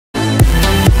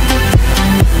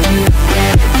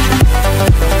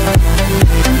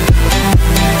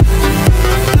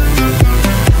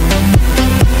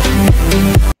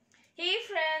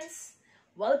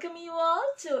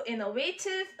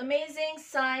Innovative, Amazing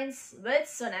Science with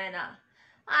Sunaina.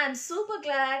 I'm super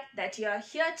glad that you are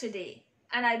here today,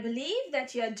 and I believe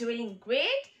that you are doing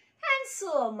great, and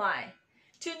so am I.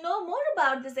 To know more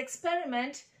about this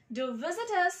experiment, do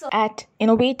visit us at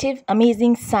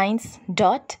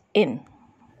innovativeamazingscience.in.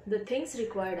 The things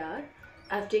required are: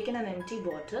 I've taken an empty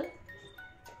bottle,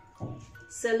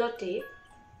 sellotape,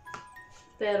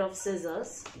 pair of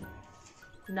scissors,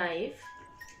 knife,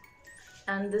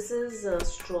 and this is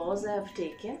straws I have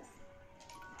taken,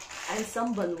 and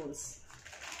some balloons.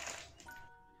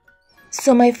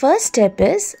 So my first step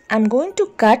is I'm going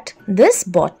to cut this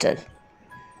bottle.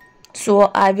 So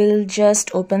I will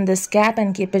just open this cap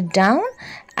and keep it down,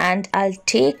 and I'll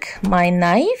take my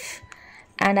knife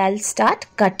and I'll start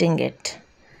cutting it.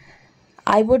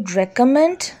 I would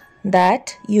recommend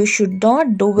that you should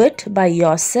not do it by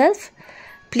yourself.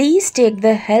 Please take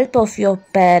the help of your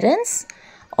parents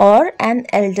or an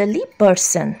elderly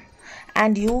person,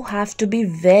 and you have to be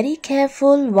very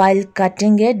careful while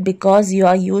cutting it because you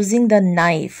are using the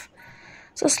knife.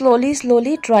 So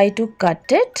slowly try to cut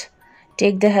it.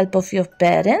 Take the help of your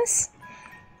parents.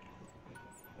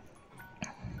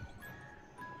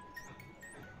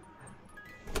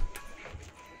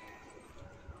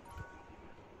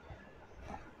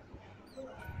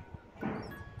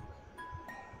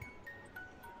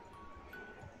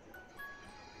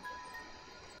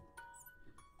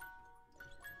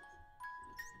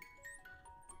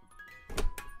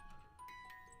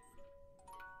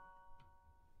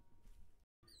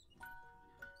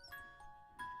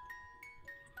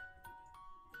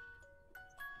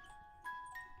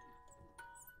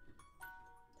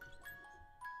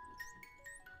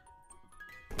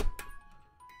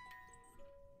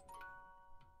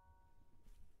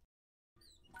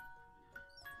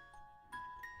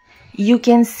 You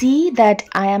can see that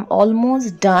I am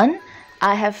almost done.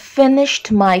 I have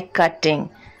finished my cutting.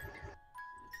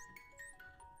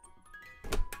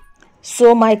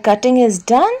 So my cutting is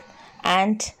done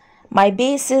and my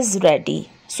base is ready.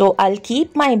 So I'll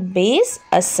keep my base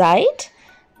aside.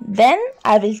 Then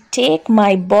I will take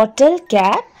my bottle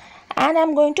cap and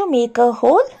I'm going to make a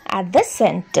hole at the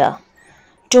center.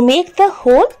 To make the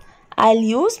hole, I'll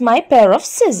use my pair of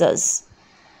scissors.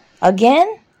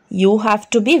 Again, you have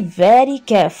to be very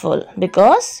careful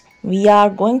because we are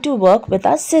going to work with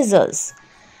our scissors.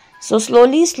 So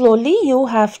slowly you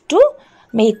have to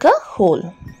make a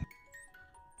hole.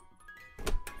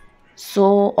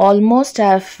 So almost I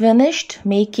have finished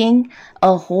making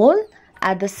a hole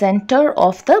at the center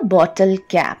of the bottle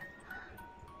cap.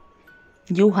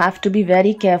 You have to be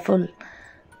very careful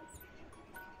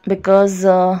because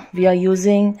we are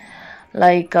using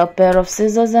like a pair of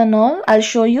scissors and all. I'll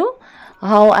show you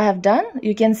how I have done.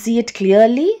 You can see it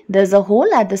clearly. There's a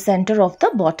hole at the center of the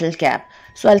bottle cap.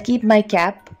 So I'll keep my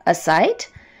cap aside.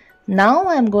 Now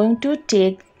I'm going to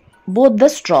take both the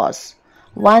straws.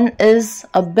 One is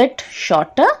a bit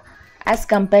shorter as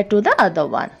compared to the other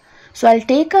one. So I'll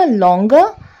take a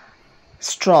longer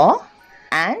straw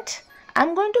and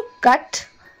I'm going to cut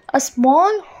a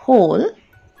small hole.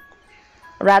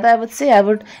 Rather, I would say I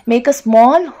would make a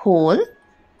small hole .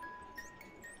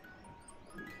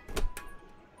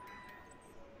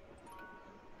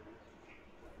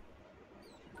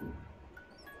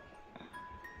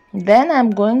 Then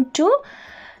I'm going to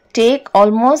take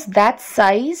almost that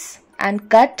size and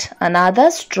cut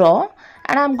another straw,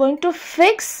 and I'm going to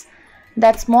fix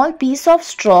that small piece of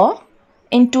straw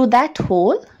into that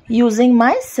hole using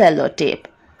my sellotape.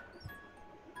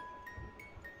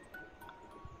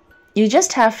 You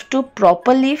just have to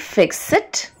properly fix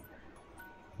it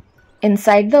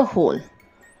inside the hole.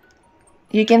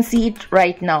 You can see it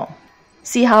right now.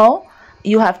 See how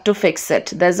you have to fix it.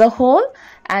 There's a hole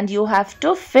and you have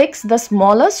to fix the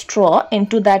smaller straw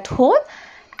into that hole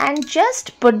and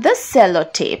just put the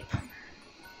sellotape.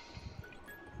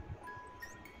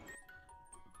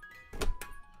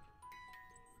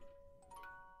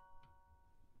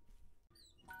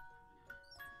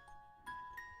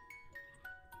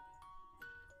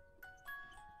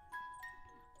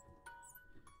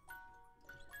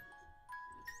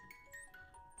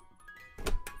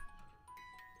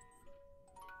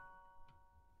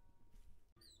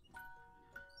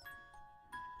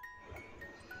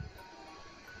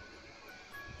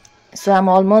 So I'm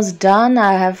almost done.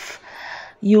 I have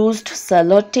used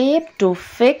sellotape to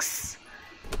fix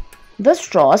the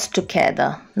straws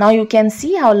together. Now you can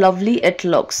see how lovely it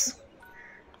looks.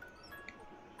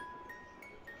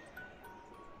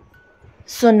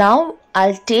 So now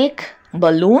I'll take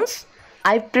balloons.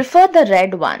 I prefer the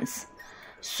red ones.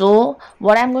 So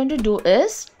what I'm going to do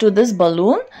is, to this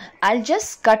balloon, I'll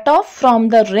just cut off from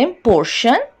the rim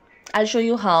portion I'll show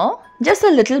you how. Just a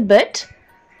little bit.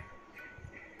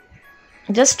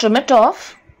 Just trim it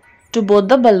off to both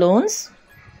the balloons.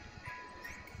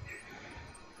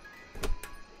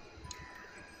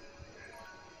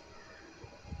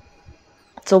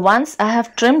 So once I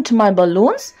have trimmed my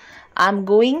balloons, I'm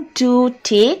going to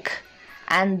take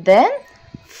and then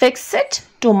fix it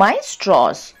to my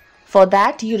straws. For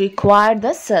that you require the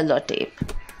sellotape.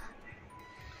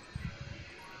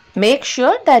 Make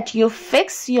sure that you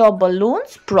fix your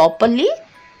balloons properly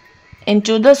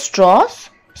into the straws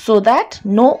so that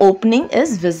no opening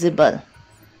is visible.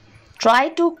 Try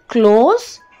to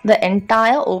close the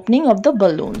entire opening of the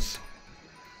balloons.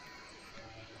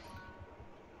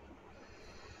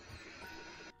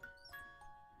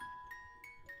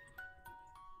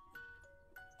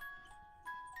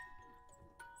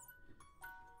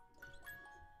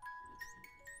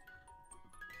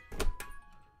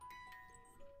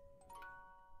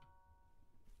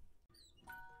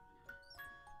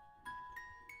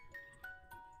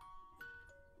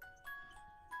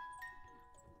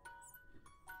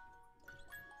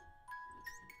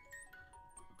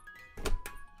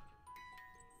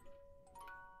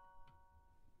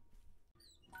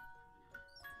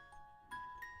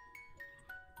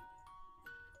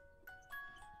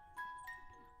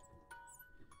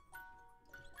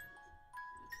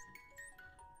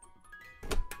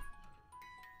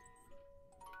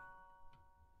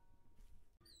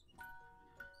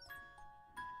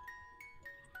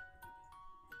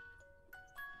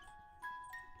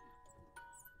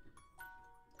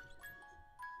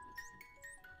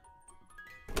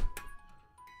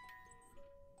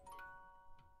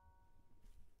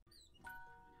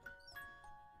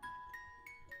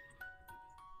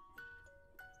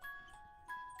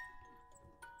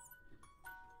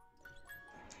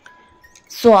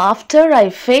 So after I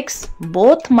fix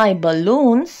both my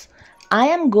balloons, I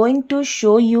am going to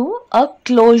show you a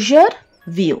closure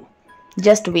view.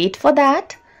 Just wait for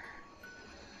that.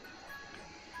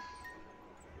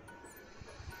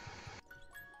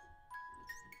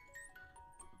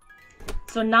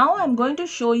 So now I'm going to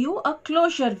show you a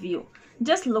closure view.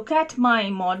 Just look at my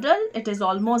model. It is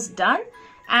almost done.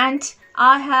 And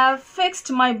I have fixed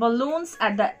my balloons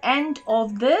at the end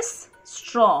of this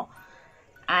straw.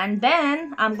 And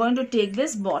then I'm going to take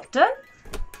this bottle.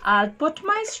 I'll put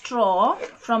my straw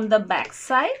from the back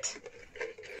side.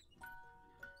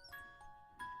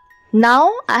 Now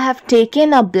I have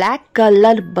taken a black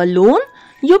color balloon.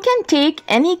 You can take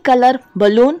any color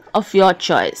balloon of your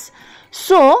choice.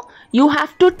 So you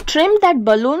have to trim that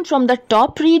balloon from the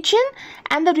top region,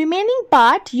 and the remaining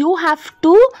part you have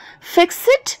to fix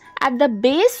it at the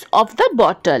base of the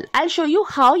bottle. I'll show you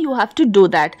how you have to do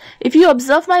that. If you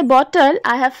observe my bottle,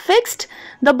 I have fixed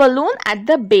the balloon at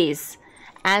the base.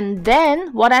 And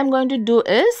then what I'm going to do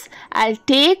is I'll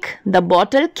take the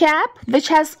bottle cap, which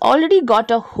has already got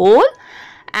a hole,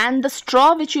 and the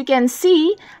straw, which you can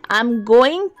see, I'm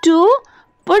going to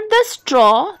put the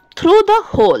straw through the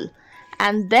hole,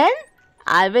 and then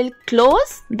I will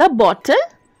close the bottle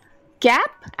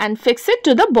cap and fix it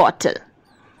to the bottle.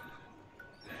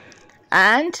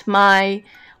 And my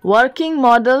working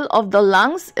model of the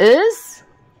lungs is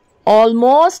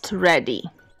almost ready.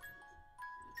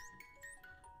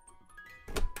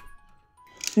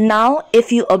 Now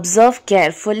if you observe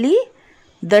carefully,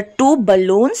 the two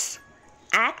balloons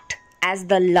act as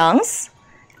the lungs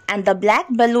and the black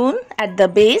balloon at the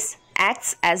base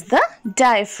acts as the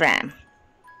diaphragm.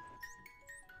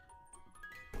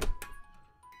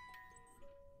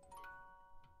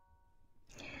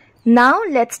 Now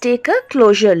let's take a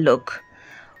closer look.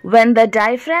 When the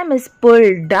diaphragm is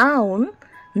pulled down,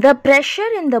 the pressure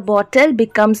in the bottle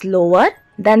becomes lower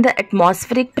than the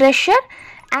atmospheric pressure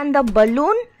and the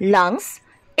balloon lungs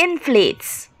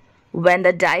inflates. When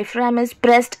the diaphragm is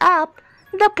pressed up,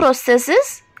 the process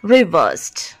is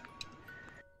reversed.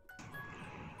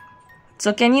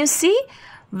 So can you see?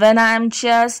 When I am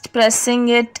just pressing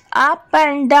it up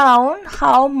and down,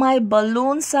 how my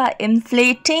balloons are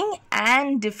inflating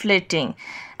and deflating,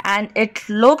 and it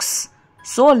looks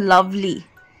so lovely.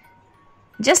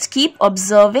 Just keep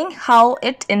observing how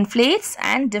it inflates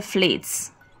and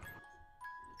deflates.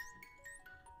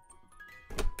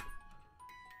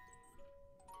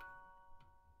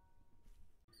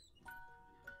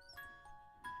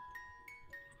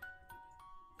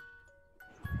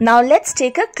 Now let's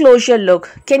take a closer look.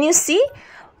 Can you see?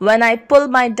 When I pull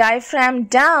my diaphragm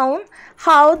down,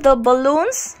 how the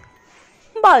balloons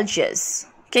bulges.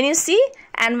 Can you see?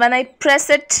 And when I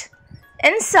press it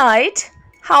inside,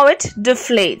 how it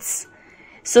deflates.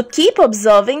 So keep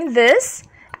observing this,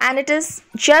 and it is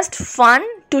just fun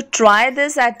to try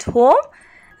this at home.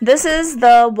 This is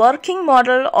the working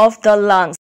model of the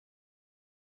lungs.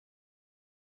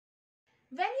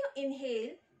 When you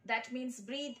inhale, that means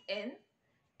breathe in,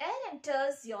 air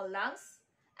enters your lungs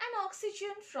and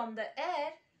oxygen from the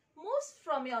air moves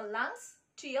from your lungs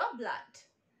to your blood.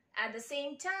 At the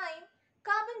same time,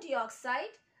 carbon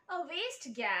dioxide, a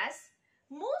waste gas,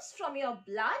 moves from your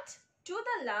blood to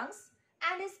the lungs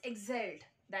and is exhaled.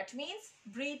 That means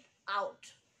breathe out.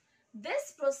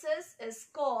 This process is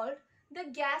called the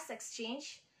gas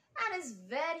exchange and is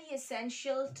very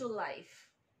essential to life.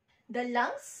 The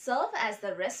lungs serve as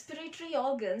the respiratory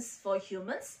organs for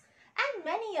humans and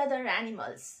many other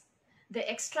animals. They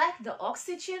extract the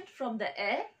oxygen from the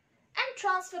air and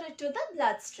transfer it to the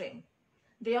bloodstream.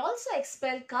 They also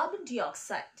expel carbon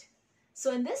dioxide.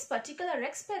 So in this particular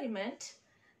experiment,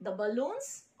 the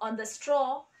balloons on the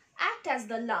straw act as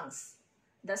the lungs.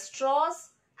 The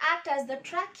straws act as the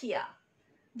trachea.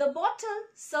 The bottle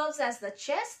serves as the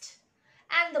chest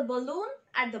and the balloon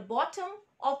at the bottom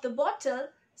of the bottle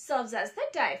serves as the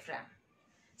diaphragm.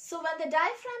 So when the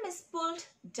diaphragm is pulled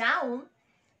down,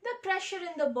 the pressure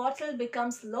in the bottle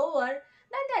becomes lower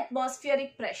than the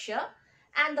atmospheric pressure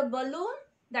and the balloon,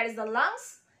 that is the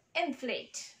lungs,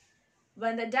 inflate.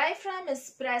 When the diaphragm is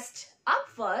pressed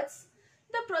upwards,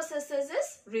 the process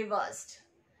is reversed.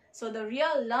 So the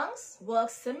real lungs work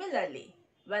similarly.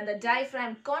 When the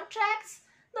diaphragm contracts,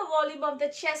 the volume of the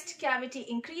chest cavity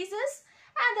increases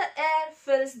and the air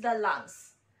fills the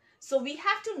lungs. So we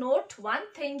have to note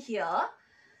one thing here,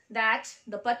 that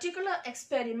the particular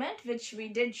experiment which we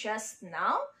did just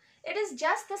now, it is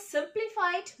just the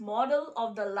simplified model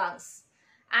of the lungs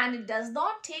and it does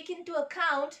not take into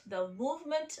account the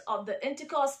movement of the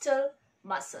intercostal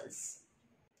muscles.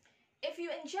 If you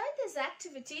enjoyed this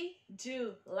activity,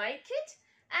 do like it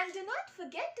and do not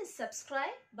forget to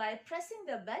subscribe by pressing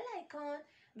the bell icon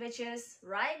which is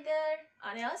right there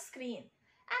on your screen.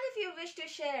 And if you wish to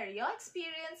share your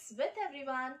experience with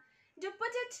everyone, do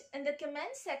put it in the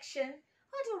comment section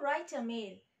or to write a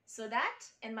mail so that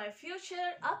in my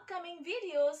future upcoming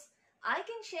videos, I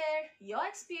can share your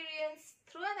experience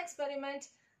through an experiment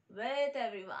with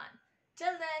everyone.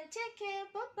 Till then, take care.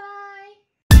 Bye-bye.